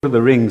of the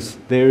Rings,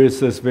 there is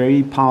this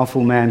very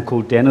powerful man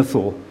called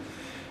Denethor,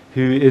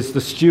 who is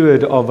the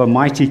steward of a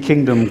mighty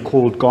kingdom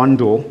called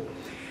Gondor,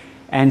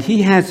 and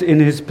he has in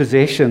his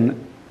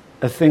possession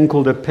a thing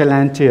called a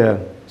Palantir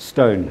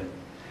stone.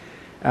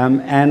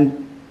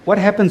 And what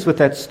happens with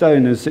that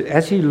stone is,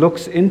 as he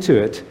looks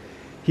into it,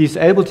 he's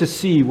able to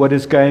see what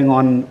is going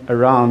on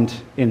around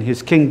in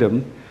his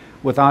kingdom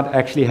without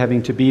actually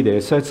having to be there.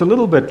 So it's a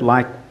little bit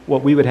like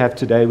what we would have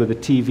today with a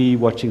TV,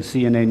 watching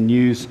CNN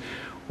News,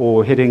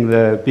 or hitting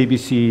the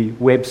BBC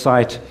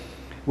website.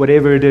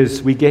 Whatever it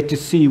is, we get to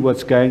see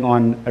what's going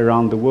on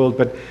around the world.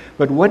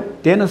 But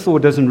what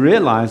Denethor doesn't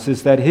realize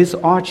is that his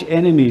arch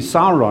enemy,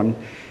 Sauron,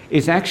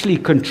 is actually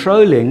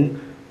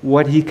controlling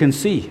what he can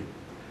see.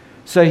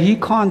 So he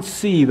can't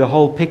see the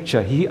whole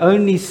picture. He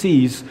only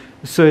sees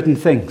certain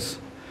things.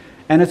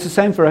 And it's the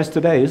same for us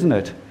today, isn't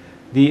it?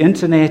 The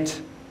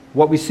internet,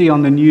 what we see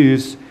on the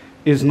news,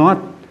 is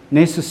not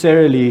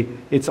necessarily,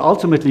 it's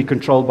ultimately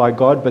controlled by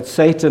God, but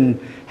Satan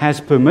has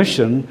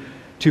permission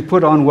to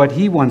put on what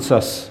he wants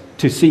us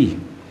to see.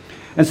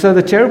 And so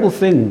the terrible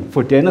thing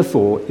for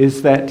Denethor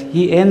is that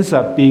he ends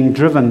up being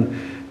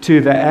driven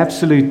to the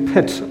absolute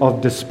pit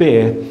of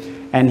despair,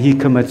 and he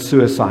commits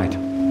suicide.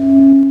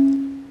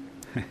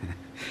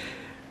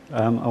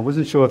 I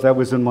wasn't sure if that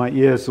was in my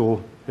ears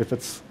or if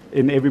it's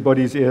in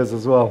everybody's ears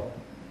as well.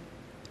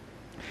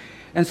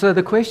 And so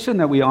the question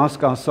that we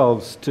ask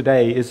ourselves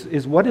today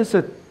is what is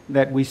it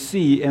that we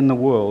see in the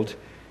world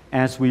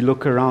as we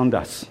look around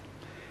us?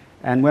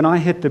 And when I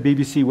hit the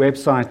BBC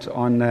website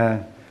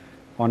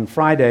on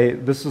Friday,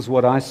 this is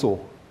what I saw.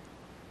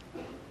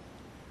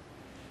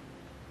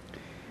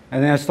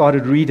 And then I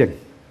started reading.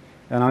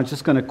 And I'm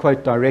just going to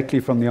quote directly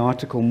from the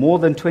article. More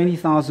than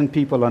 20,000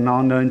 people are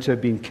now known to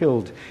have been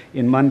killed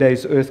in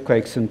Monday's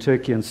earthquakes in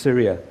Turkey and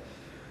Syria,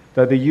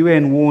 though the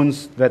UN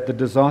warns that the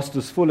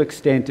disaster's full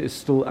extent is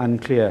still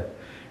unclear.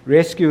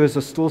 Rescuers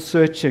are still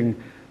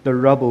searching the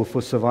rubble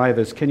for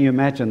survivors. Can you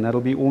imagine? That'll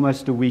be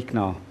almost a week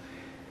now.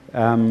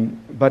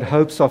 But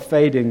hopes are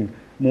fading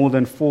more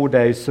than 4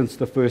 days since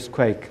the first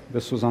quake.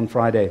 This was on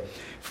Friday.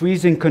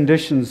 Freezing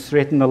conditions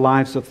threaten the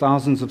lives of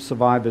thousands of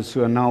survivors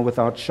who are now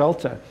without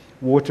shelter,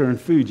 water,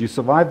 and food. You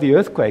survived the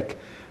earthquake,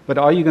 but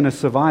are you going to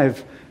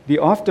survive the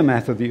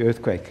aftermath of the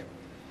earthquake?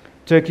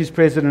 Turkey's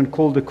president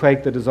called the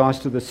quake the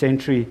disaster of the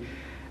century.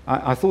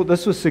 I thought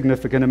this was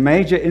significant. A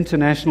major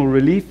international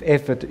relief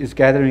effort is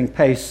gathering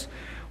pace.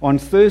 On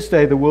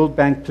Thursday, the World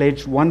Bank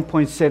pledged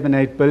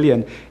 $1.78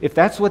 billion. If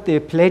that's what they're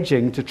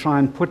pledging to try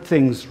and put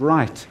things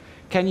right,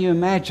 can you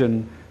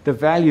imagine the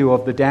value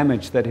of the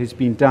damage that has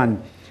been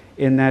done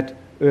in that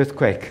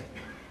earthquake?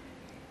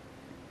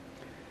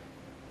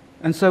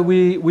 And so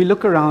we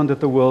look around at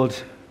the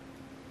world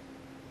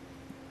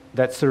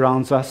that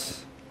surrounds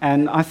us,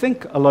 and I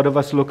think a lot of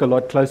us look a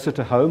lot closer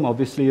to home,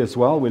 obviously, as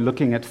well. We're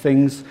looking at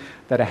things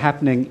that are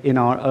happening in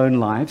our own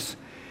lives,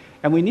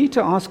 and we need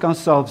to ask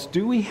ourselves,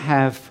 do we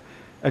have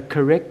a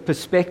correct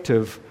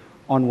perspective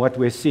on what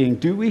we're seeing?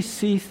 Do we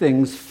see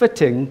things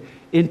fitting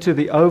into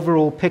the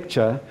overall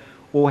picture,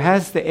 or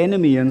has the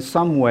enemy in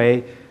some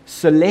way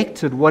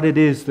selected what it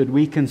is that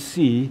we can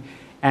see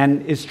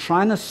and is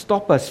trying to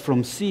stop us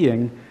from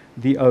seeing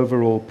the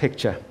overall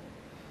picture?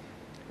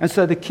 And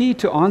so the key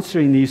to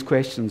answering these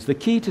questions, the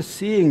key to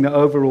seeing the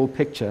overall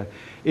picture,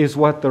 is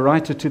what the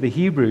writer to the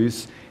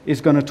Hebrews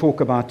is going to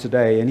talk about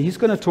today. And he's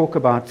going to talk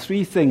about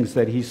three things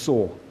that he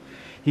saw.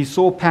 He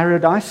saw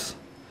paradise.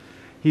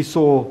 He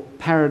saw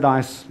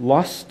paradise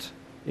lost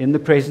in the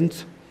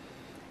present.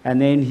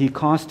 And then he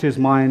cast his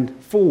mind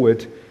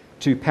forward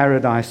to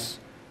paradise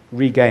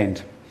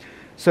regained.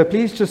 So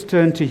please just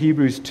turn to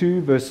Hebrews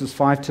 2, verses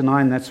 5 to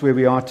 9. That's where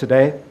we are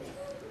today.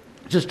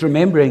 Just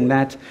remembering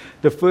that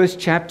the first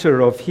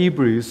chapter of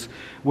Hebrews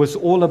was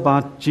all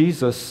about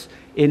Jesus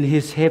in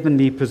his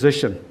heavenly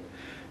position.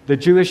 The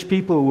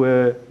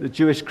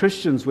Jewish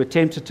Christians were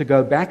tempted to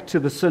go back to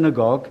the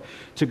synagogue,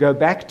 to go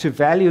back to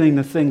valuing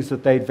the things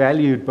that they'd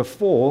valued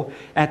before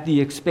at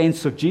the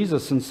expense of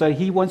Jesus. And so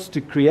he wants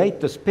to create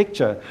this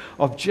picture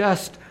of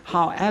just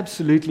how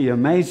absolutely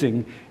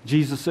amazing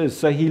Jesus is.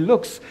 So he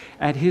looks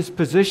at his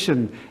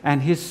position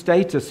and his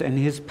status and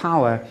his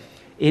power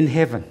in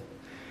heaven.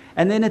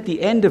 And then at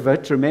the end of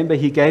it, remember,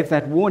 he gave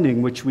that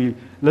warning which we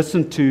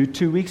listened to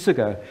 2 weeks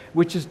ago,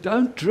 which is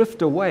don't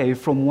drift away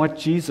from what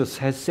Jesus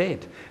has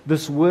said.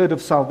 This word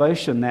of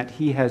salvation that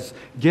he has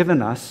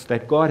given us,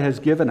 that God has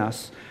given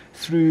us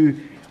through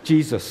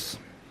Jesus.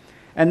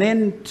 And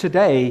then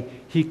today,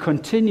 he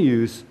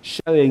continues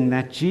showing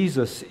that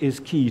Jesus is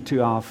key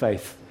to our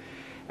faith.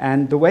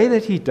 And the way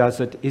that he does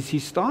it is he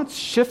starts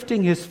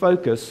shifting his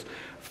focus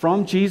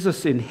from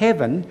Jesus in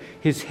heaven,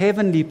 his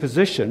heavenly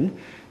position,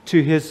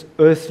 to his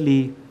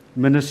earthly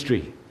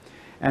ministry.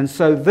 And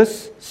so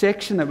this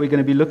section that we're going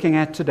to be looking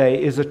at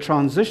today is a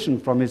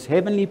transition from his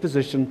heavenly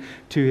position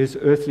to his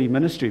earthly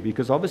ministry,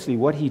 because obviously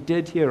what he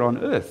did here on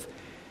earth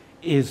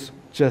is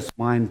just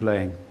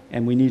mind-blowing,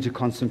 and we need to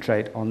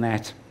concentrate on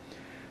that.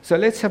 So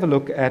let's have a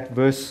look at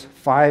verse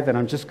 5, and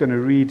I'm just going to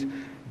read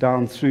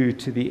down through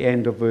to the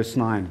end of verse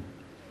 9.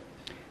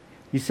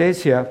 He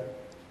says here,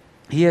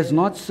 He has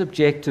not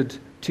subjected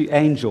to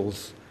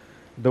angels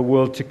the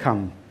world to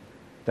come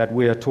that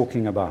we are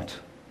talking about.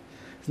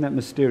 Isn't that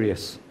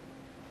mysterious?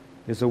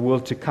 There's a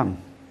world to come.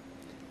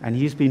 And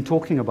he's been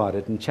talking about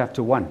it in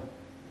chapter 1.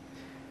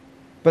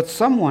 But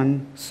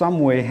someone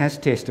somewhere has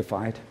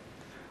testified,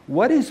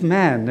 "What is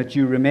man that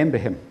you remember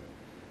him?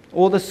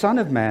 Or the Son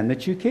of Man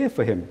that you care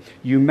for him?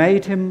 You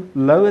made him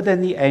lower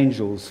than the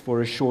angels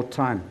for a short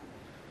time.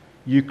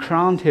 You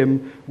crowned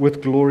him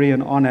with glory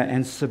and honor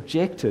and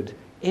subjected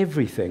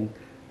everything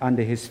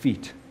under his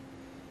feet."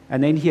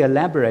 And then he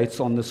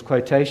elaborates on this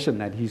quotation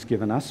that he's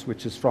given us,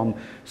 which is from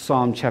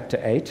Psalm chapter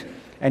 8.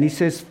 And he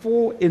says,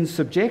 "For in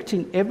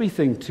subjecting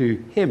everything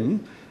to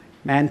him,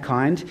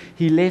 mankind,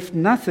 he left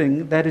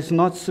nothing that is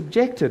not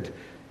subjected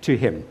to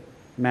him,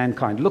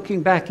 mankind."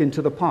 Looking back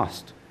into the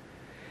past.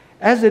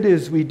 "As it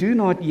is, we do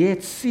not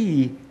yet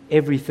see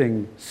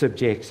everything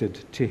subjected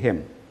to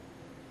him.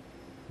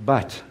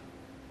 But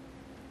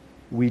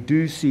we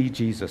do see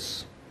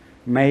Jesus,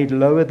 made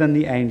lower than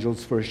the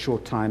angels for a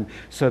short time,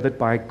 so that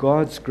by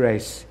God's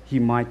grace he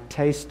might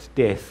taste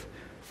death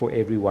for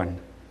everyone,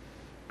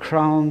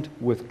 crowned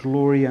with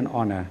glory and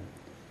honor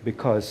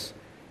because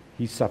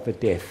he suffered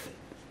death."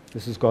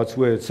 This is God's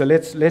word. So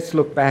let's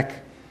look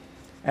back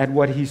at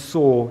what he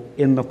saw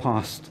in the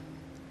past.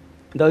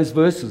 Those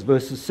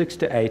verses 6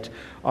 to 8,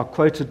 are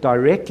quoted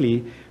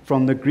directly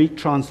from the Greek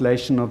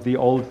translation of the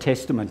Old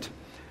Testament.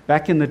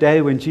 Back in the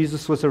day when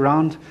Jesus was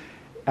around,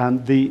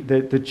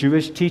 the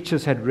Jewish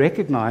teachers had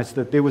recognized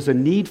that there was a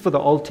need for the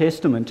Old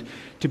Testament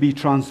to be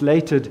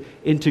translated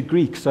into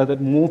Greek so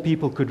that more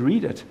people could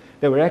read it.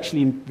 There were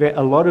actually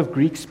a lot of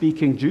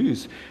Greek-speaking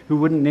Jews who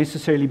wouldn't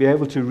necessarily be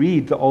able to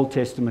read the Old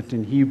Testament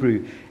in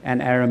Hebrew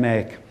and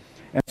Aramaic.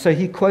 And so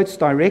he quotes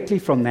directly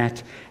from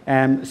that,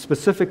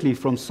 specifically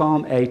from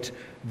Psalm 8,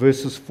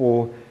 verses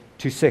 4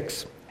 to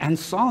 6. And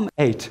Psalm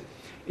 8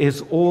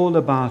 is all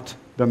about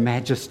the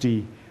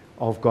majesty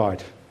of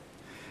God.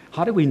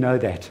 How do we know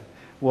that?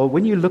 Well,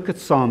 when you look at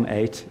Psalm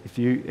 8,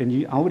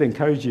 I would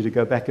encourage you to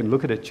go back and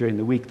look at it during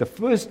the week. The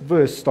first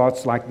verse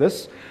starts like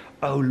this: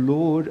 O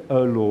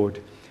Lord,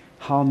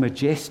 how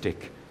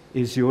majestic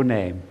is your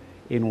name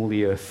in all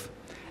the earth.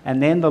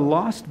 And then the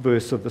last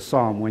verse of the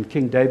psalm, when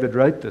King David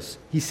wrote this,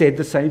 he said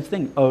the same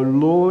thing: O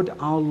Lord,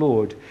 our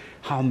Lord,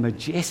 how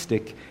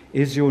majestic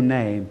is your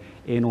name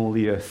in all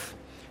the earth.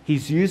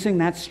 He's using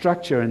that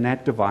structure and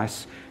that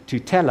device to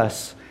tell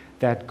us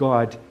that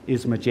God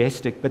is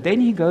majestic. But then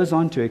he goes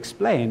on to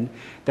explain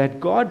that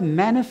God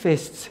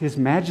manifests his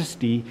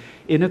majesty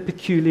in a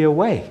peculiar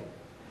way.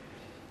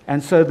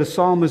 And so the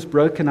psalm is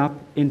broken up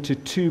into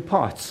two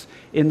parts.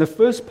 In the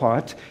first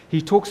part,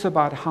 he talks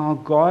about how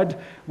God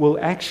will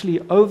actually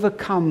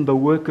overcome the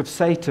work of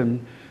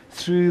Satan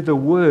through the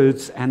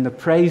words and the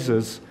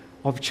praises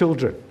of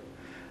children.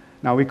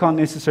 Now, we can't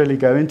necessarily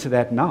go into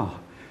that now,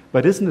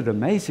 but isn't it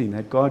amazing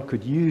that God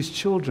could use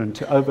children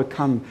to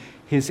overcome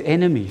his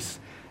enemies?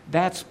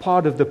 That's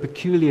part of the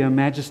peculiar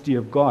majesty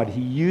of God.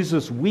 He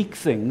uses weak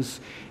things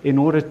in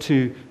order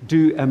to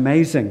do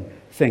amazing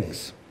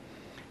things.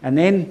 And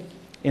then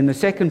in the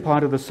second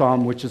part of the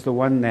psalm, which is the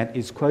one that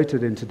is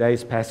quoted in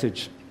today's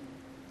passage,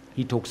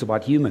 he talks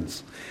about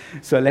humans.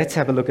 So let's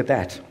have a look at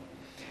that.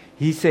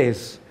 He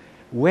says,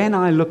 "When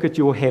I look at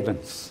your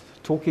heavens,"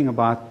 talking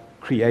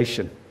about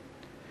creation,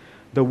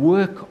 "the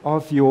work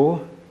of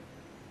your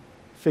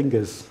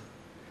fingers."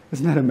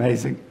 Isn't that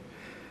amazing?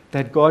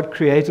 That God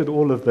created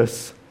all of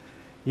this.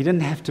 He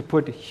didn't have to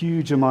put a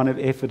huge amount of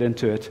effort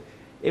into it.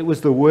 It was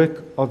the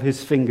work of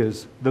his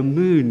fingers, the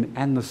moon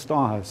and the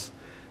stars.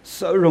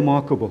 So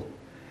remarkable.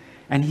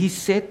 And he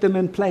set them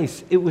in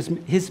place. It was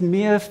his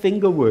mere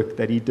finger work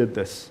that he did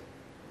this.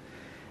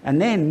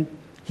 And then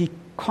he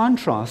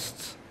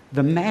contrasts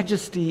the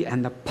majesty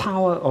and the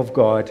power of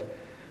God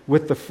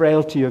with the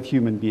frailty of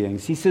human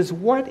beings. He says,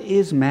 "What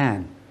is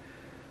man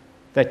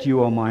that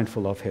you are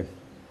mindful of him?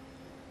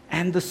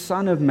 And the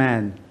Son of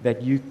Man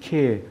that you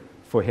care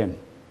for him?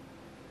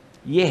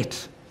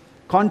 Yet,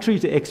 contrary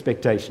to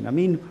expectation," I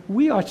mean,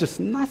 we are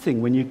just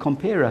nothing when you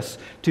compare us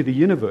to the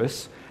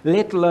universe,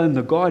 let alone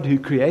the God who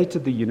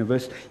created the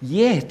universe.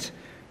 "Yet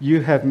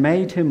you have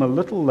made him a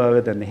little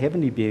lower than the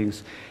heavenly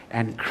beings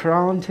and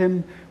crowned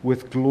him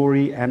with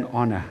glory and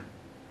honor."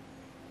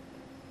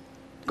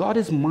 God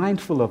is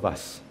mindful of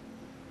us.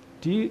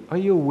 Are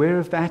you aware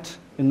of that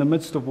in the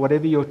midst of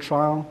whatever your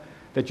trial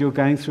that you're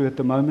going through at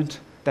the moment?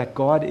 That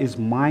God is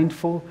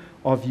mindful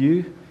of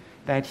you,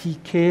 that he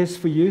cares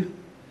for you?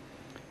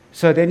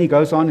 So then he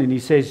goes on and he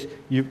says,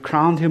 "You've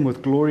crowned him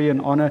with glory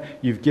and honor.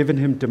 You've given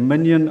him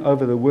dominion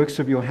over the works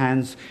of your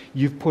hands.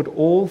 You've put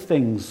all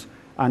things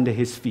under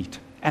his feet."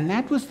 And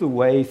that was the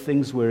way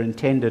things were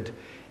intended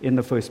in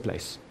the first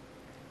place.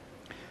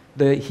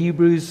 The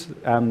Hebrews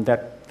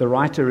that the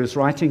writer is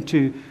writing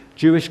to,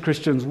 Jewish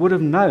Christians, would have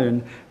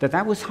known that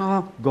that was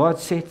how God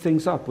set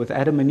things up with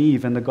Adam and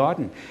Eve in the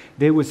garden.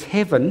 There was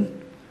heaven,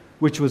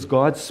 which was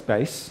God's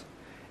space,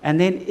 and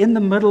then in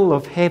the middle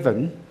of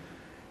heaven,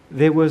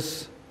 there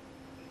was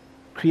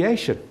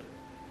creation,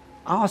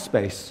 our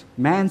space,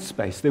 man's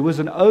space. There was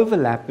an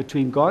overlap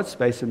between God's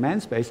space and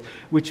man's space,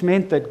 which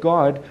meant that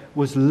God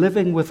was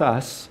living with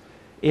us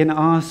in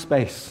our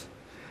space.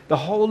 The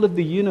whole of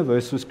the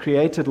universe was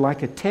created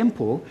like a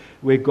temple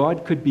where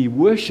God could be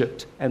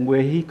worshipped and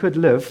where he could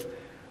live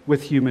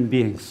with human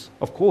beings.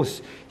 Of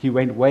course, he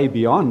went way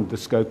beyond the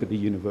scope of the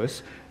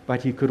universe,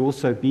 but he could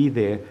also be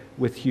there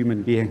with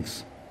human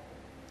beings.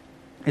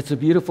 It's a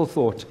beautiful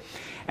thought.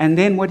 And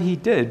then what he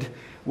did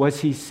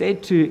was he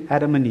said to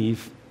Adam and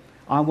Eve,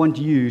 I want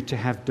you to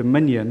have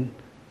dominion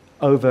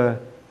over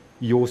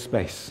your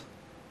space,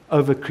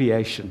 over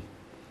creation.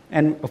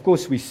 And of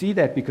course we see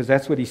that because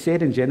that's what he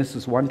said in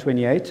Genesis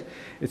 1:28.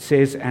 It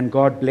says, and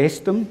God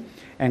blessed them,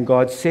 and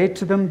God said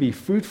to them, be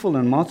fruitful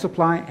and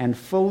multiply and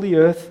fill the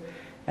earth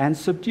and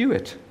subdue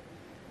it,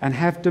 and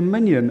have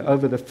dominion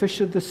over the fish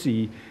of the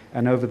sea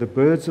and over the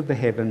birds of the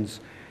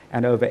heavens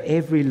and over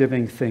every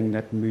living thing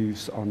that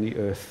moves on the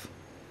earth.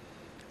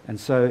 And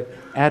so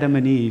Adam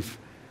and Eve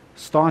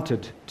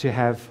started to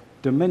have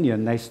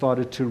dominion. They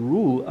started to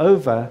rule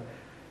over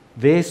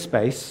their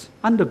space,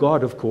 under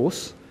God, of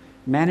course,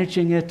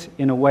 managing it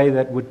in a way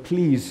that would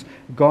please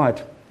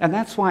God. And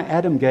that's why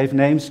Adam gave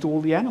names to all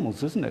the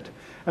animals, isn't it?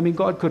 I mean,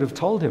 God could have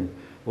told him,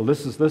 well,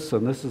 this is this,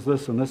 and this is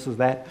this, and this is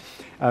that.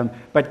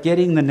 But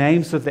getting the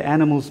names of the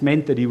animals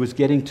meant that he was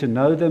getting to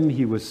know them,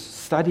 he was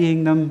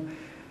studying them.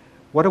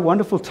 What a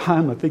wonderful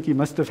time I think he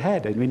must have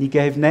had when he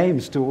gave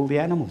names to all the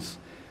animals.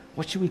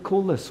 What should we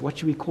call this? What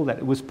should we call that?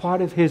 It was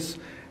part of his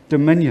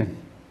dominion.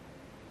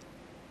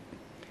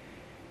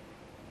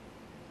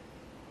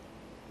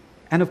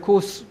 And of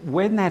course,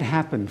 when that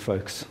happened,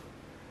 folks,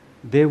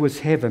 there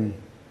was heaven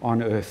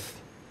on earth.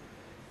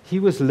 He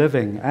was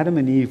living, Adam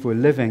and Eve were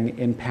living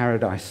in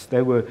paradise.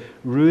 They were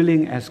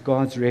ruling as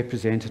God's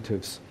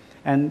representatives.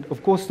 And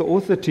of course, the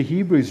author to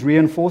Hebrews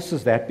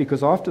reinforces that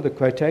because after the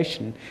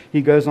quotation,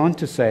 he goes on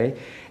to say,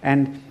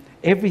 and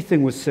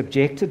everything was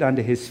subjected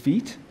under his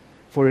feet,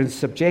 for in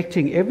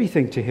subjecting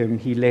everything to him,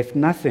 he left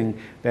nothing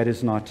that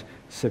is not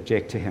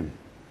subject to him.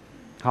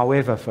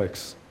 However,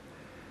 folks,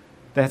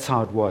 that's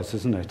how it was,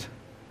 isn't it?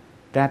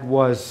 That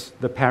was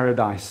the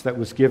paradise that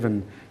was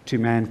given to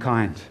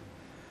mankind.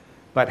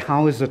 But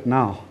how is it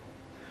now?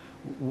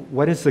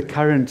 What is the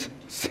current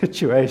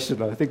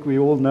situation? I think we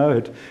all know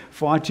it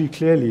far too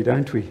clearly,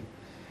 don't we?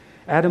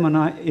 Adam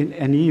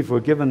and Eve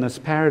were given this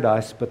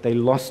paradise, but they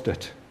lost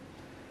it.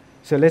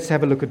 So let's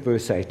have a look at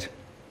verse 8.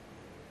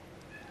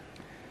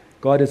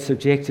 God had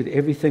subjected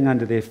everything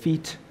under their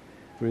feet,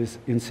 for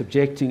in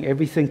subjecting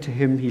everything to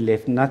him, he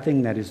left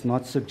nothing that is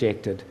not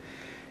subjected.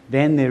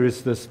 Then there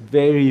is this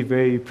very,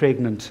 very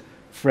pregnant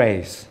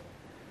phrase.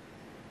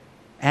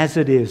 As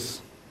it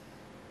is,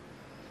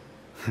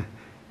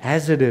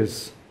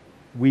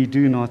 we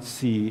do not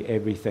see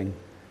everything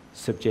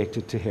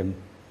subjected to him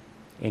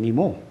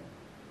anymore.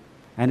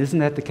 And isn't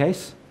that the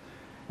case?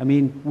 I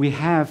mean, we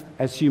have,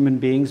 as human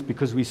beings,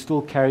 because we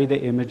still carry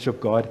the image of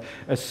God,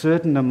 a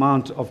certain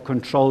amount of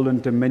control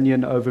and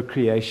dominion over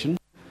creation,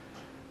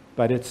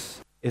 but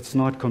it's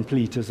not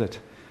complete, is it?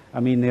 I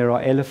mean, there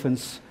are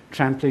elephants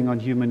trampling on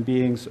human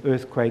beings,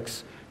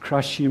 earthquakes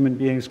crush human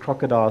beings,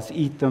 crocodiles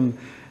eat them.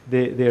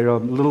 There are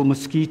little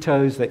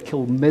mosquitoes that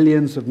kill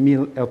millions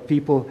of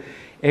people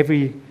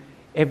every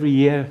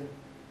year.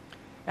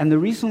 And the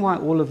reason why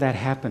all of that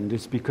happened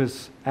is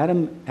because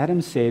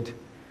Adam said,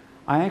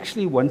 I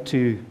actually want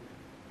to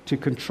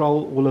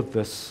control all of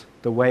this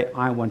the way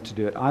I want to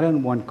do it. I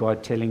don't want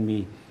God telling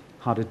me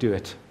how to do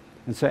it.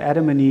 And so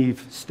Adam and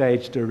Eve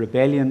staged a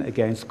rebellion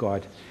against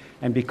God.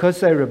 And because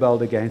they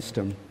rebelled against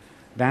him,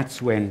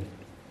 that's when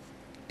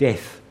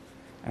death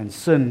and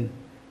sin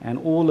and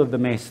all of the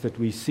mess that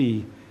we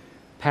see,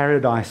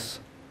 paradise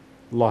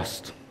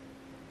lost.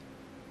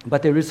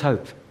 But there is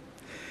hope.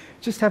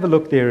 Just have a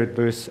look there at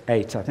verse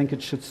 8. I think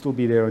it should still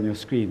be there on your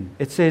screen.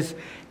 It says,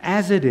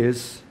 as it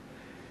is,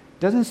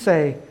 doesn't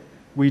say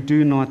we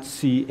do not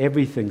see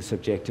everything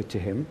subjected to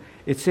him.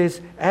 It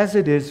says, as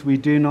it is, we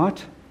do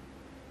not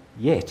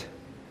yet.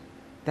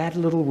 That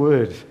little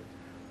word,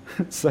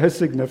 it's so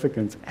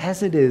significant.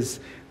 As it is,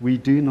 we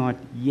do not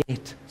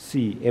yet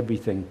see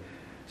everything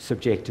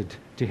subjected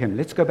to him.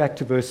 Let's go back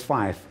to verse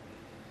 5,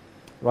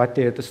 right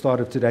there at the start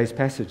of today's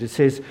passage. It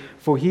says,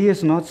 for he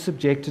is not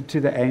subjected to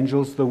the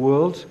angels, the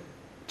world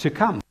to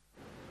come.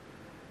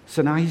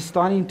 So now he's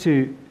starting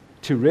to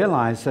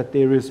realize that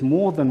there is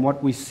more than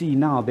what we see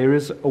now. There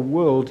is a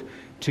world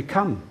to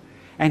come.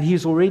 And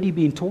he's already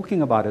been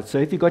talking about it. So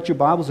if you've got your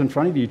Bibles in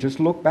front of you, just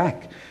look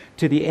back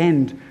to the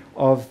end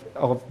of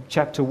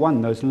chapter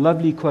 1, those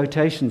lovely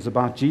quotations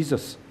about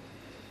Jesus.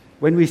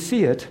 When we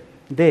see it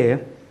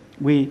there,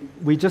 we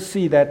just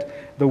see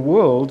that the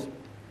world,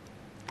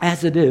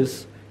 as it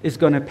is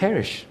going to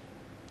perish.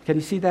 Can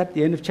you see that at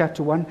the end of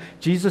chapter 1?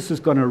 Jesus is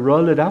going to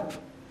roll it up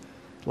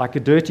like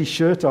a dirty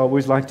shirt, I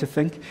always like to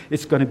think.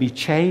 It's going to be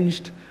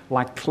changed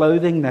like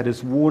clothing that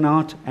is worn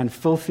out and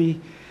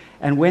filthy.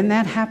 And when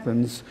that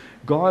happens,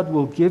 God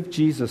will give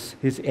Jesus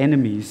his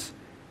enemies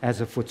as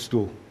a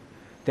footstool.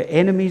 The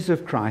enemies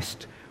of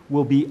Christ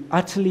will be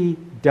utterly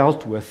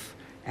dealt with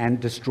and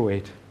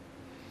destroyed.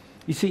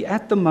 You see,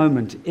 at the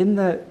moment, in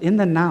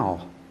the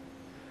now,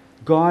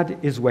 God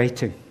is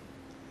waiting.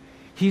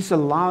 He's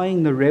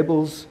allowing the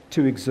rebels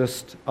to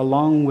exist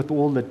along with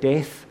all the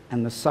death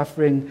and the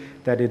suffering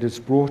that it has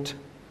brought.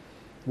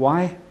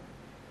 Why?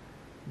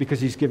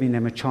 Because He's giving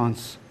them a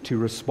chance to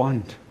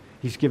respond.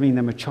 He's giving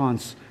them a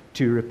chance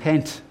to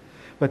repent.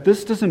 But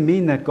this doesn't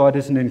mean that God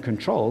isn't in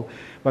control,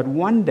 but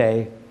one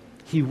day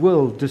He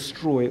will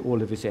destroy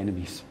all of His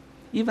enemies.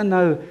 Even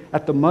though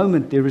at the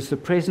moment there is the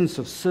presence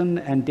of sin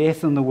and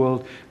death in the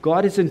world,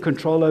 God is in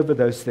control over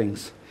those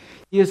things.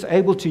 He is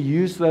able to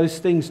use those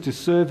things to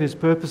serve His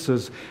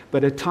purposes,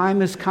 but a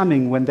time is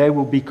coming when they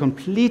will be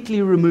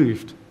completely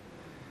removed.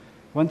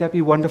 Won't that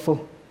be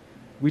wonderful?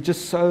 We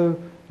just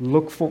so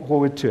look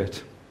forward to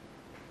it.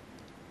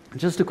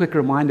 Just a quick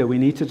reminder, we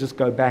need to just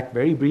go back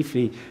very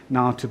briefly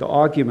now to the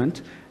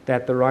argument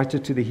that the writer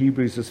to the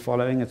Hebrews is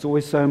following. It's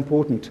always so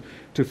important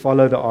to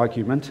follow the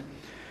argument.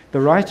 The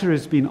writer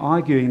has been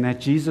arguing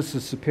that Jesus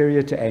is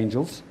superior to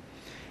angels,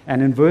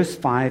 and in verse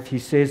 5 he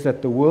says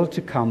that the world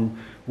to come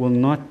will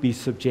not be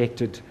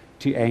subjected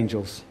to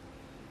angels.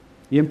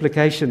 The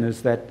implication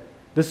is that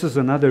this is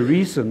another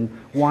reason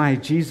why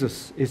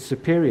Jesus is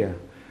superior,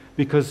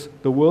 because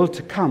the world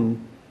to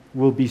come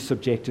will be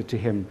subjected to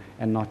Him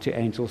and not to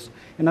angels.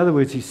 In other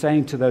words, he's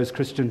saying to those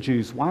Christian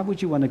Jews, why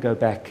would you want to go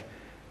back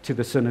to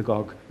the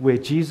synagogue where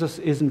Jesus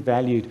isn't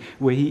valued,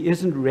 where He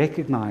isn't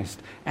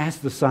recognized as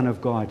the Son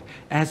of God,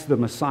 as the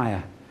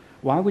Messiah?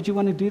 Why would you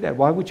want to do that?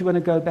 Why would you want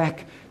to go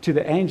back to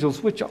the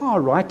angels, which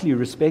are rightly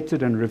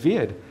respected and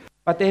revered,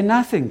 but they're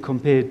nothing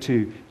compared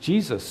to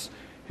Jesus,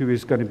 who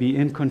is going to be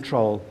in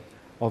control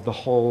of the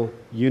whole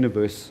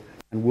universe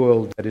and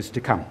world that is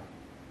to come?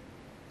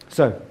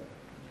 So,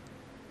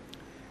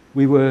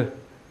 we were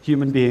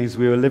human beings.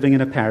 We were living in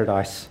a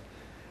paradise.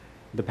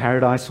 The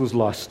paradise was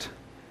lost,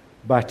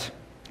 but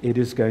it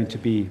is going to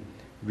be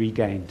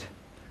regained.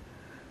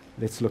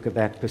 Let's look at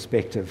that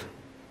perspective.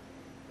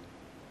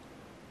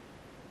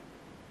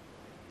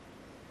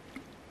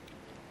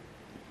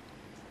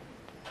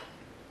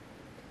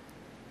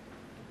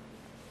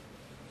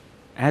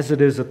 As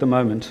it is at the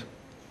moment,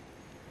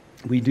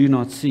 we do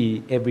not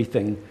see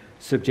everything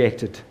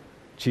subjected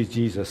to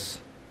Jesus,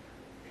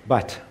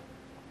 but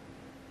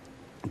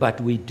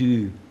we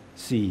do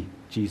see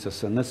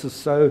Jesus. And this is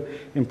so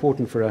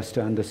important for us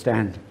to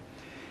understand.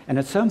 And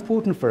it's so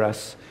important for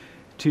us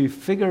to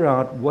figure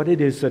out what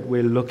it is that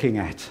we're looking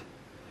at.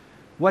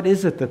 What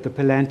is it that the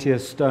Palantir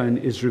stone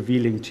is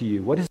revealing to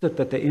you? What is it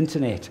that the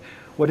internet,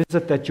 what is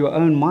it that your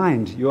own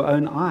mind, your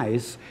own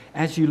eyes,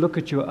 as you look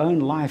at your own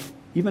life,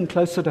 even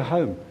closer to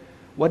home,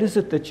 what is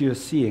it that you're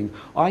seeing?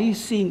 Are you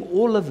seeing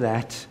all of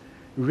that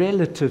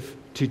relative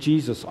to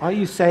Jesus? Are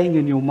you saying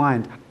in your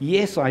mind,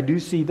 yes, I do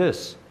see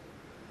this,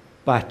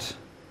 but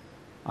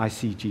I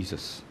see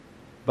Jesus.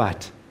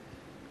 But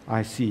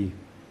I see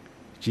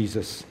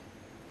Jesus.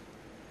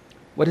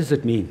 What does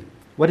it mean?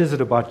 What is it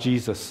about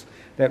Jesus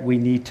that we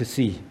need to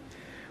see?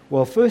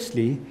 Well,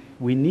 firstly,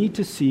 we need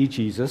to see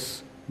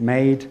Jesus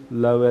made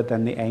lower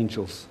than the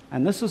angels.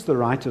 And this is the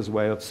writer's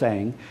way of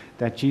saying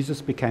that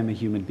Jesus became a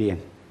human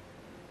being.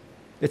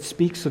 It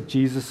speaks of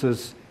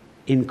Jesus'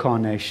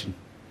 incarnation.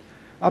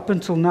 Up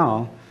until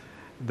now,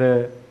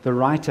 the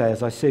writer,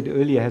 as I said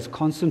earlier, has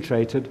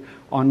concentrated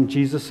on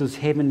Jesus'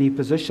 heavenly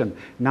position.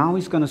 Now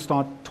he's going to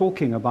start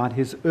talking about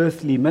His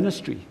earthly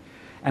ministry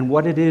and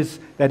what it is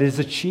that is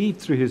achieved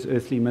through His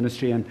earthly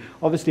ministry. And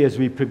obviously, as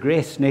we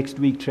progress next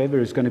week, Trevor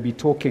is going to be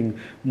talking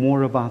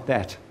more about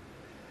that.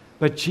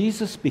 But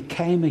Jesus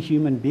became a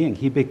human being.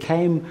 He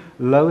became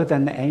lower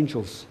than the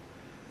angels.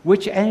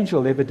 Which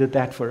angel ever did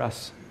that for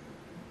us?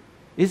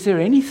 Is there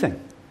anything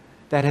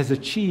that has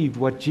achieved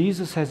what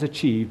Jesus has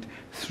achieved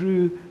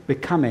through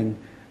becoming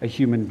a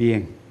human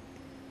being?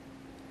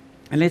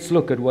 And let's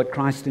look at what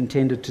Christ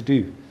intended to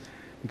do,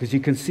 because you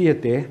can see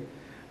it there.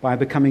 By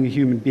becoming a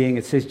human being,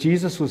 it says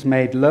Jesus was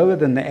made lower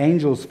than the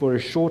angels for a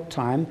short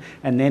time,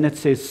 and then it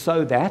says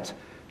so that,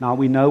 now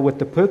we know what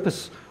the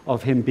purpose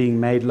of Him being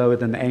made lower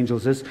than the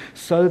angels is,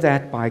 so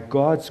that by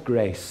God's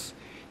grace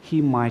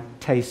He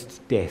might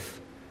taste death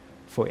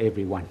for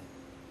everyone.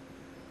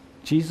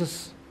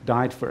 Jesus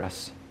died for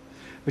us.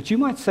 But you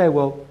might say,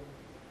 well,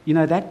 you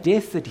know, that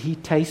death that He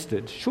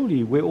tasted,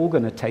 surely we're all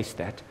going to taste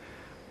that.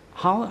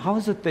 How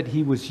is it that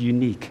He was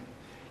unique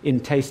in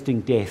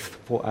tasting death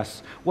for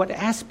us? What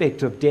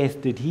aspect of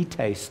death did He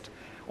taste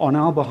on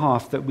our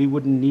behalf that we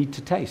wouldn't need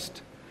to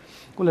taste?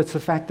 Well, it's the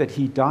fact that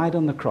He died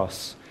on the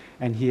cross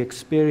and He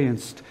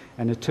experienced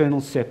an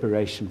eternal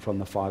separation from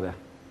the Father.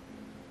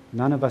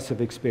 None of us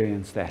have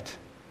experienced that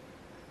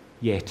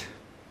yet.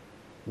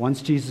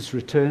 Once Jesus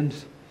returned,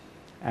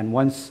 and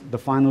once the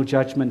final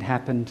judgment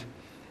happened,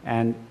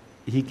 and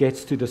He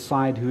gets to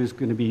decide who is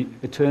going to be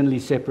eternally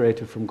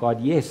separated from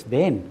God, yes,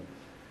 then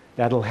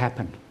that'll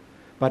happen.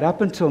 But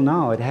up until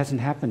now, it hasn't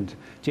happened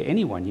to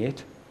anyone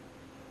yet.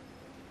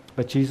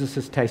 But Jesus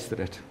has tasted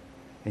it,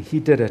 and He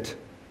did it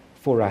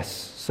for us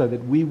so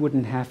that we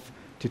wouldn't have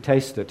to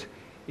taste it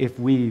if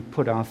we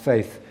put our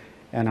faith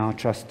and our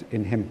trust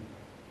in Him.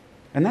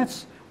 And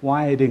that's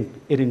why it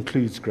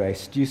includes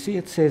grace. Do you see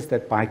it says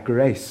that by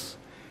grace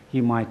he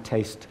might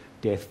taste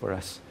death for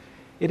us?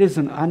 It is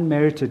an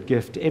unmerited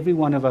gift. Every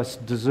one of us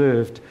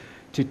deserved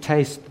to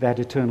taste that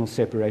eternal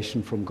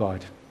separation from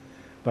God.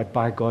 But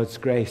by God's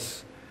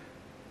grace,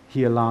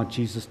 he allowed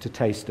Jesus to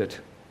taste it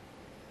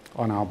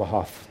on our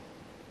behalf.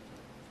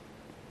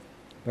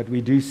 But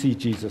we do see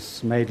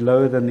Jesus made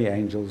lower than the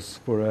angels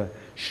for a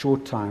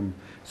short time,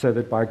 so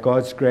that by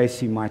God's grace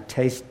he might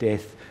taste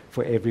death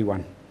for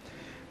everyone.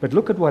 But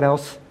look at what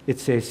else it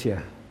says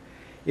here.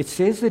 It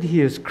says that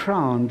he is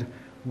crowned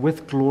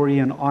with glory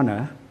and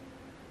honor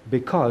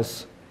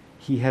because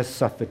he has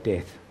suffered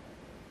death.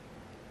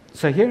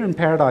 So here in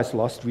Paradise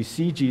Lost, we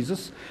see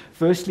Jesus,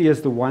 firstly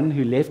as the one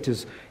who left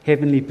his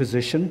heavenly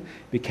position,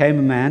 became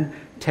a man,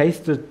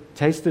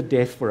 tasted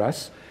death for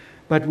us.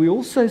 But we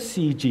also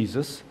see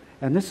Jesus,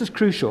 and this is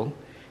crucial,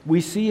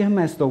 we see him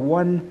as the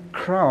one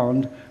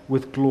crowned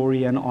with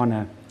glory and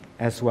honor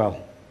as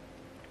well.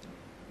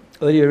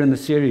 Earlier in the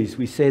series,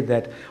 we said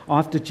that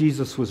after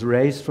Jesus was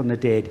raised from the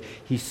dead,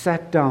 he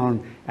sat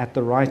down at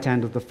the right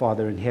hand of the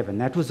Father in heaven.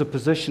 That was a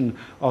position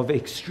of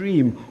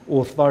extreme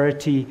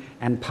authority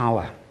and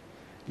power.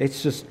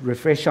 Let's just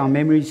refresh our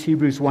memories.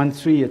 Hebrews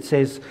 1:3, it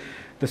says,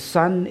 "The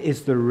Son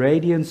is the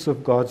radiance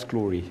of God's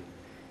glory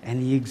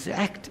and the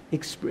exact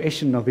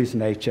expression of his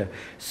nature,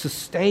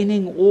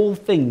 sustaining all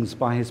things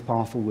by his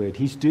powerful word."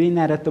 He's doing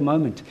that at the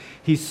moment.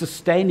 He's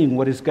sustaining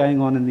what is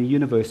going on in the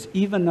universe.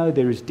 Even though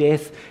there is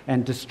death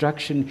and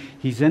destruction,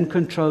 he's in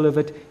control of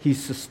it. He's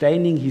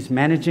sustaining, he's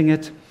managing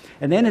it.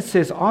 And then it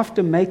says,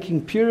 after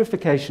making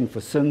purification for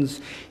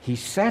sins, he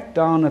sat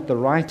down at the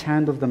right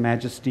hand of the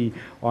Majesty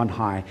on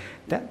high.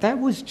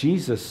 That was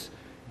Jesus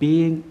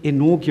being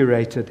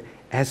inaugurated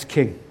as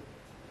king.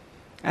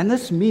 And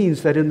this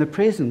means that in the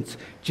present,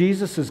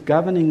 Jesus is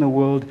governing the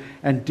world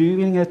and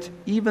doing it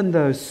even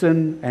though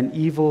sin and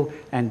evil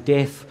and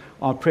death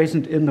are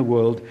present in the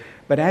world.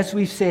 But as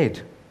we've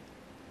said,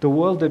 the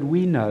world that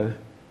we know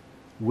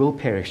will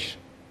perish.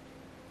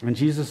 And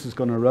Jesus is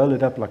going to roll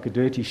it up like a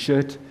dirty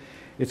shirt.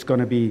 It's going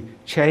to be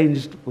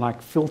changed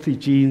like filthy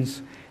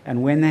jeans.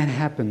 And when that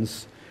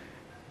happens,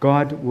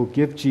 God will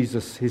give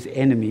Jesus his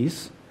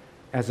enemies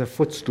as a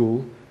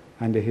footstool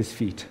under his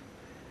feet.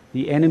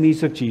 The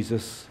enemies of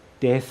Jesus: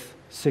 death,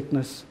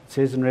 sickness. It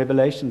says in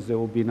Revelations, there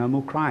will be no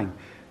more crying.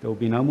 There will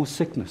be no more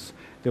sickness.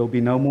 There will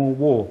be no more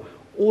war.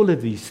 All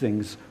of these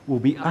things will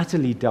be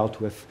utterly dealt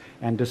with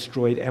and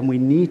destroyed, and we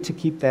need to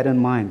keep that in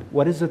mind.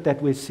 What is it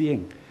that we're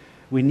seeing?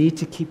 We need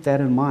to keep that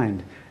in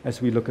mind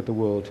as we look at the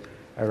world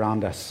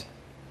around us.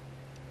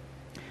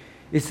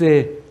 Is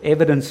there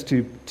evidence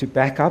to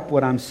back up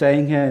what I'm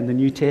saying here in the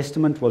New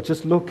Testament? Well,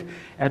 just look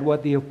at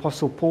what the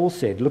Apostle Paul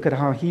said. Look at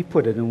how he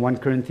put it in 1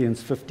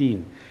 Corinthians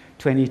 15.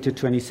 20 to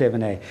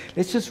 27a.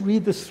 Let's just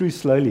read this through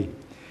slowly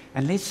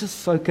and let's just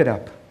soak it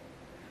up.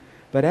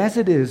 But as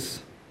it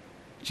is,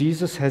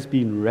 Jesus has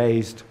been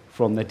raised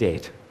from the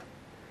dead,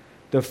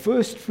 the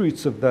first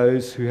fruits of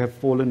those who have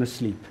fallen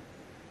asleep.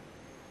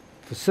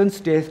 For since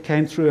death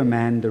came through a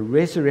man, the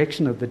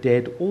resurrection of the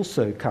dead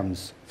also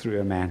comes through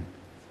a man.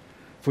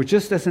 For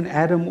just as in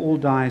Adam all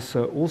die,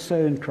 so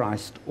also in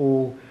Christ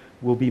all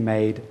will be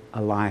made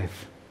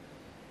alive,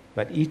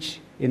 but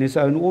each in his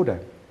own order.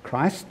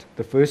 Christ,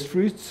 the first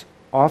fruits,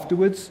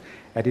 afterwards,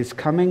 at his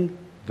coming,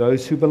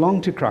 those who belong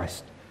to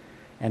Christ.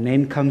 And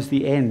then comes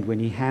the end, when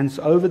he hands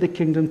over the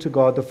kingdom to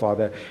God the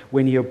Father,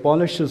 when he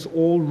abolishes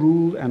all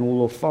rule and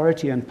all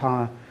authority and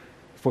power,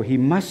 for he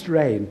must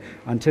reign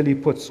until he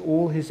puts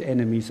all his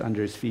enemies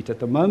under his feet. At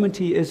the moment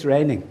he is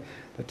reigning,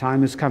 the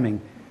time is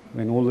coming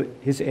when all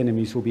his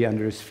enemies will be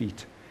under his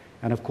feet.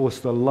 And of course,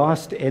 the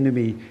last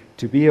enemy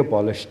to be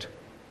abolished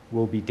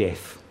will be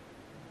death.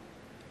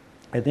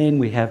 And then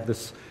we have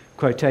this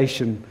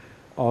quotation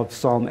of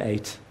Psalm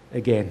 8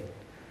 again.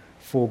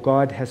 For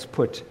God has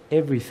put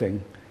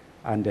everything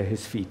under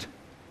his feet.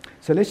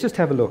 So let's just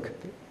have a look.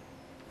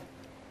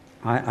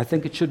 I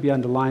think it should be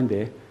underlined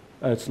there.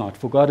 Oh, it's not.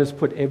 For God has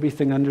put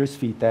everything under his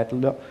feet. That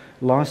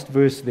last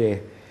verse there.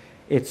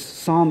 It's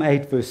Psalm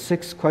 8 verse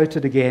 6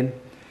 quoted again.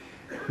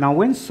 Now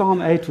when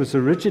Psalm 8 was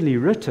originally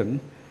written,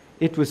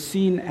 it was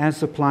seen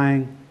as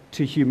applying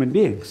to human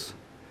beings.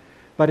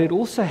 But it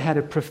also had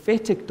a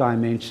prophetic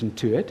dimension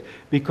to it,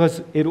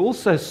 because it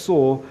also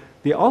saw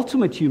the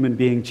ultimate human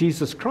being,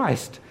 Jesus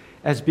Christ,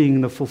 as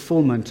being the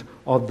fulfillment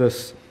of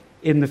this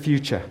in the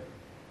future.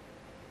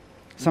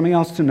 Something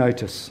else to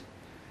notice.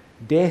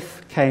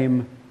 Death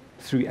came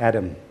through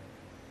Adam.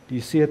 Do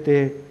you see it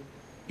there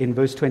in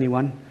verse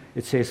 21?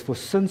 It says, for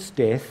since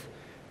death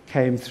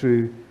came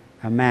through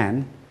a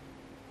man,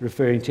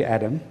 referring to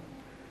Adam,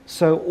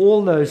 so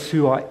all those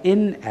who are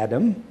in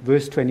Adam,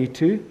 verse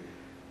 22,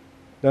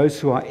 those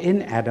who are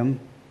in Adam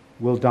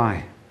will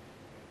die.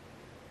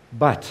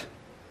 But,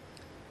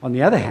 on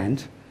the other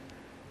hand,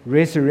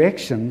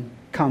 resurrection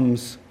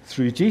comes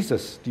through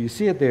Jesus. Do you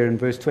see it there in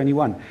verse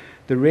 21?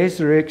 The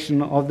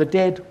resurrection of the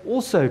dead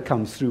also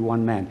comes through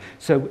one man.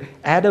 So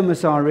Adam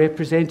is our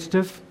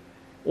representative.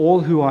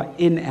 All who are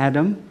in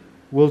Adam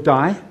will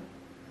die.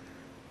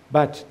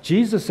 But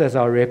Jesus as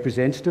our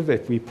representative,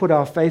 if we put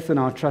our faith and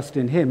our trust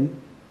in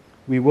him,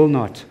 we will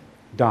not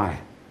die.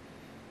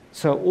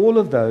 So all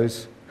of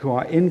those who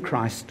are in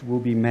Christ will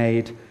be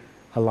made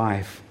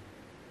alive.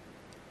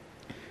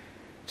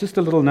 Just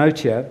a little note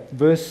here,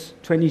 verse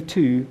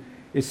 22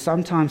 is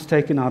sometimes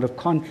taken out of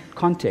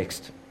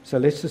context. So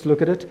let's just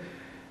look at it.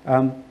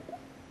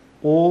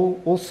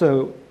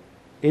 Also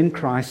in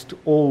Christ,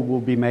 all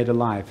will be made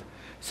alive.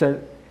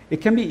 So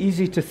it can be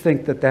easy to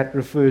think that that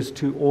refers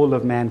to all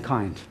of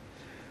mankind.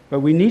 But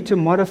we need to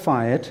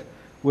modify it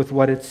with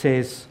what it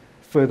says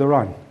further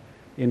on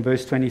in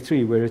verse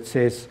 23, where it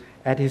says,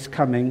 at his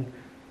coming,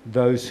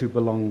 those who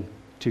belong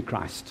to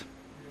Christ.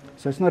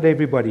 So it's not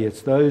everybody,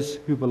 it's those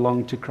who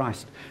belong to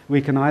Christ.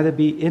 We can either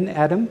be in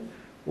Adam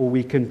or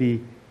we can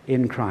be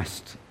in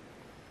Christ.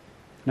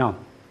 Now,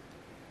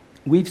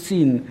 we've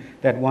seen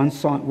that when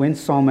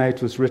Psalm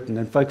 8 was written,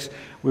 and folks,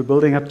 we're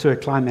building up to a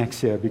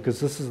climax here because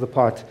this is the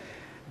part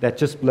that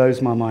just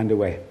blows my mind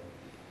away.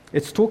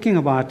 It's talking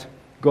about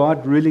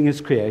God ruling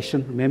his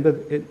creation. Remember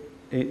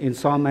in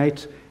Psalm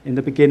 8, in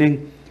the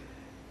beginning,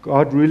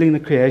 God ruling the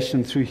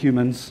creation through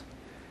humans,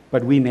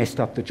 but we messed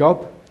up the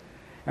job.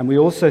 And we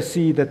also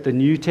see that the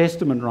New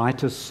Testament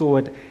writers saw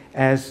it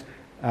as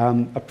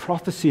a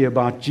prophecy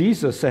about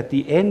Jesus at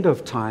the end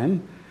of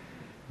time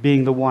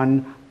being the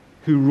one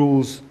who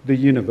rules the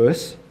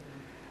universe.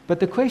 But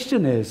the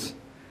question is,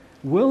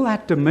 will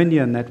that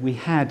dominion that we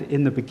had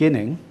in the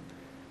beginning,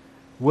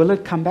 will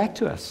it come back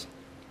to us?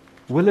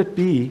 Will it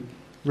be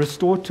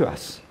restored to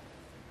us?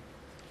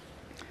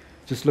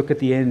 Just look at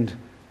the end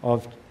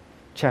of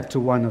chapter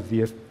 1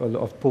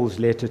 of Paul's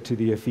letter to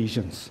the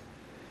Ephesians.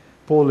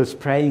 Paul is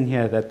praying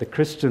here that the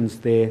Christians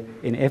there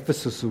in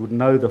Ephesus would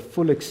know the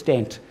full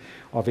extent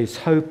of his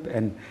hope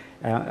and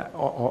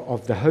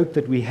of the hope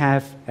that we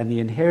have and the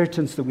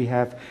inheritance that we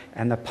have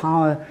and the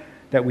power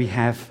that we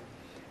have.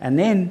 And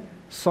then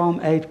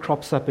Psalm 8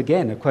 crops up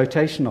again, a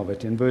quotation of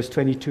it in verse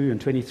 22 and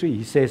 23.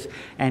 He says,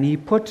 and he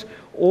put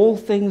all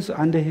things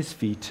under his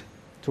feet,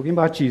 talking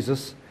about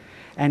Jesus,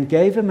 and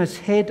gave him as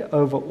head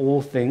over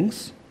all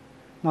things.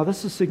 Now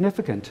this is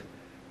significant,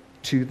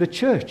 to the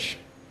church,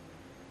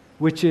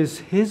 which is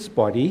his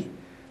body,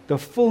 the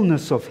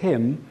fullness of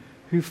him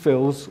who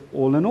fills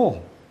all in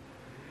all.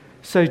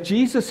 So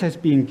Jesus has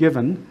been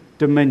given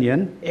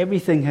dominion.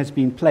 Everything has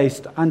been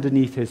placed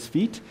underneath his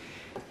feet.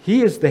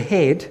 He is the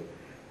head.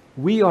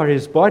 We are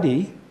his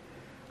body.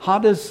 How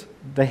does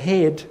the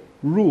head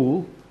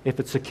rule if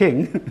it's a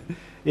king?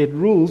 It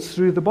rules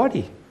through the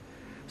body.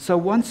 So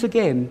once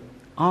again,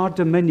 our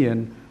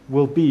dominion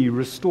will be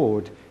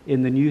restored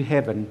in the new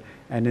heaven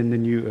and in the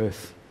new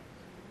earth.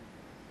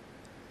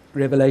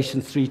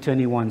 Revelation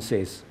 3:21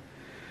 says,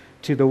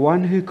 to the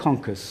one who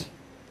conquers,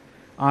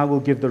 I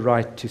will give the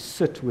right to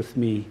sit with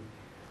me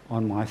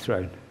on my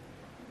throne.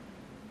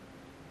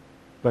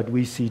 But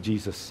we see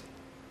Jesus.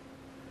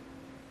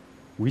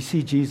 We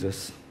see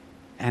Jesus,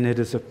 and it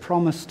is a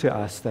promise to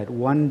us that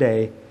one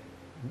day,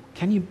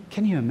 can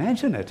you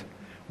imagine it?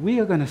 We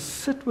are going to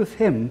sit with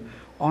him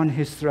on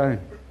his throne.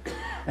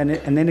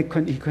 And then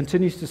he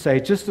continues to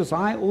say, just as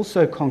I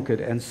also conquered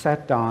and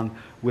sat down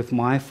with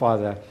my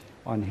Father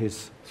on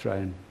his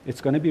throne.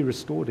 It's going to be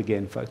restored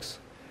again, folks.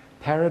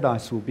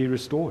 Paradise will be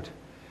restored.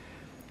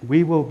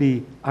 We will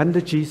be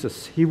under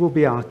Jesus. He will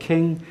be our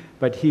king,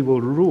 but he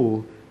will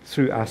rule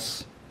through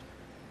us.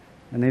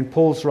 And then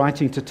Paul's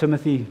writing to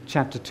Timothy,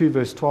 chapter 2,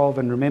 verse 12.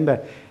 And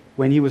remember,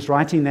 when he was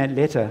writing that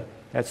letter,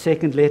 that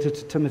second letter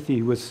to Timothy,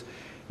 he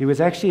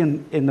was actually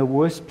in the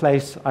worst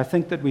place, I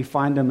think, that we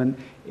find him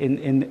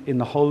in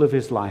the whole of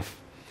his life.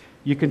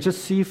 You can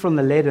just see from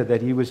the letter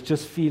that he was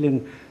just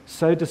feeling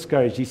so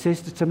discouraged. He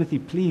says to Timothy,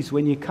 please,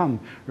 when you come,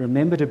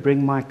 remember to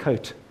bring my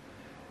coat,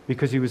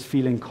 because he was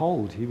feeling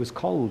cold. He was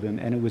cold, and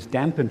it was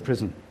damp in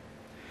prison.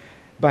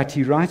 But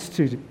he writes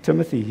to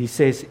Timothy, he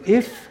says,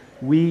 if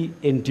we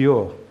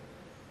endure,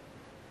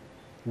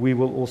 we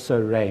will also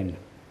reign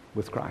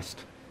with Christ.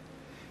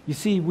 You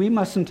see, we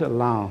mustn't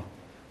allow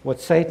what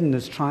Satan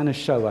is trying to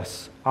show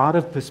us out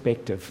of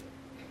perspective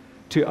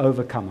to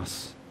overcome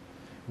us.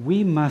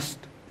 We must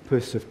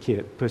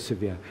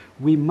persevere.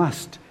 We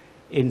must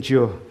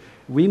endure.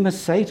 We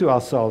must say to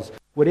ourselves,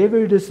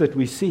 whatever it is that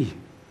we see,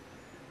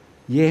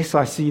 yes,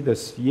 I see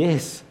this.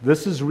 Yes,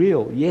 this is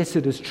real. Yes,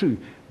 it is true.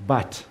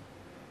 But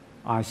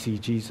I see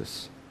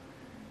Jesus.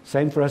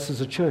 Same for us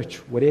as a church.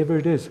 Whatever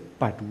it is,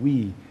 but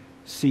we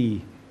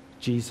see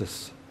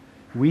Jesus.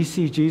 We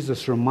see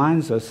Jesus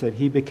reminds us that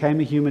he became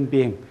a human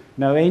being.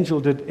 No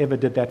angel ever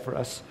did that for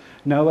us.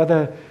 No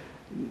other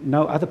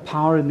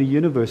power in the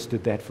universe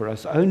did that for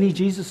us. Only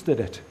Jesus did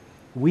it.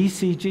 We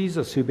see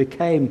Jesus, who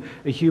became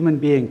a human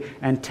being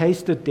and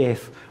tasted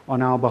death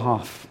on our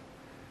behalf.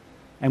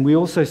 And we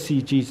also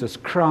see Jesus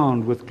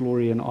crowned with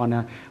glory and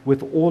honor,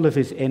 with all of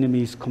his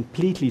enemies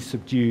completely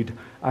subdued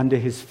under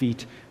his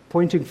feet,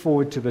 pointing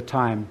forward to the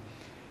time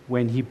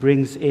when he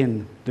brings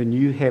in the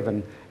new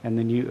heaven and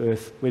the new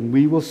earth, when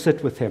we will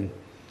sit with him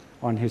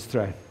on his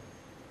throne.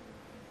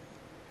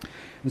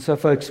 And so,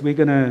 folks, we're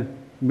going to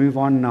move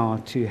on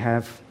now to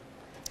have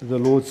the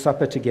Lord's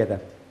Supper together.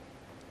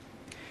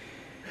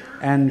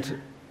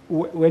 And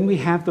when we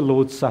have the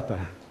Lord's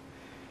Supper,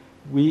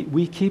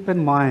 we keep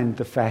in mind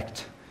the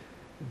fact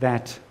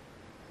that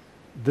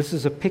this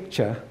is a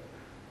picture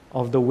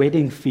of the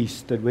wedding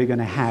feast that we're going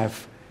to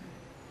have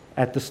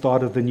at the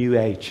start of the new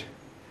age.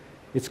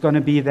 It's going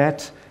to be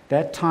that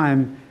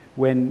time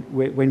when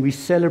we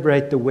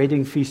celebrate the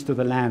wedding feast of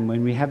the Lamb,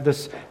 when we have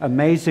this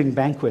amazing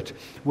banquet.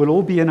 We'll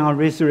all be in our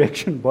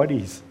resurrection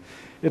bodies.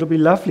 It'll be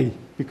lovely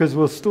because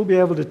we'll still be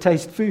able to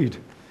taste food.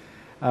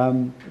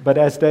 But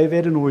as Dave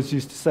Eden always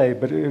used to say,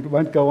 but it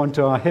won't go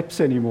onto our hips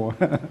anymore.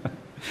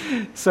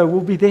 So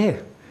we'll be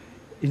there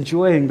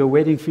enjoying the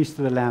wedding feast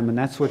of the Lamb, and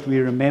that's what we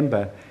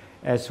remember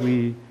as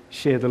we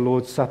share the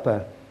Lord's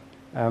Supper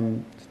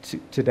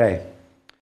today.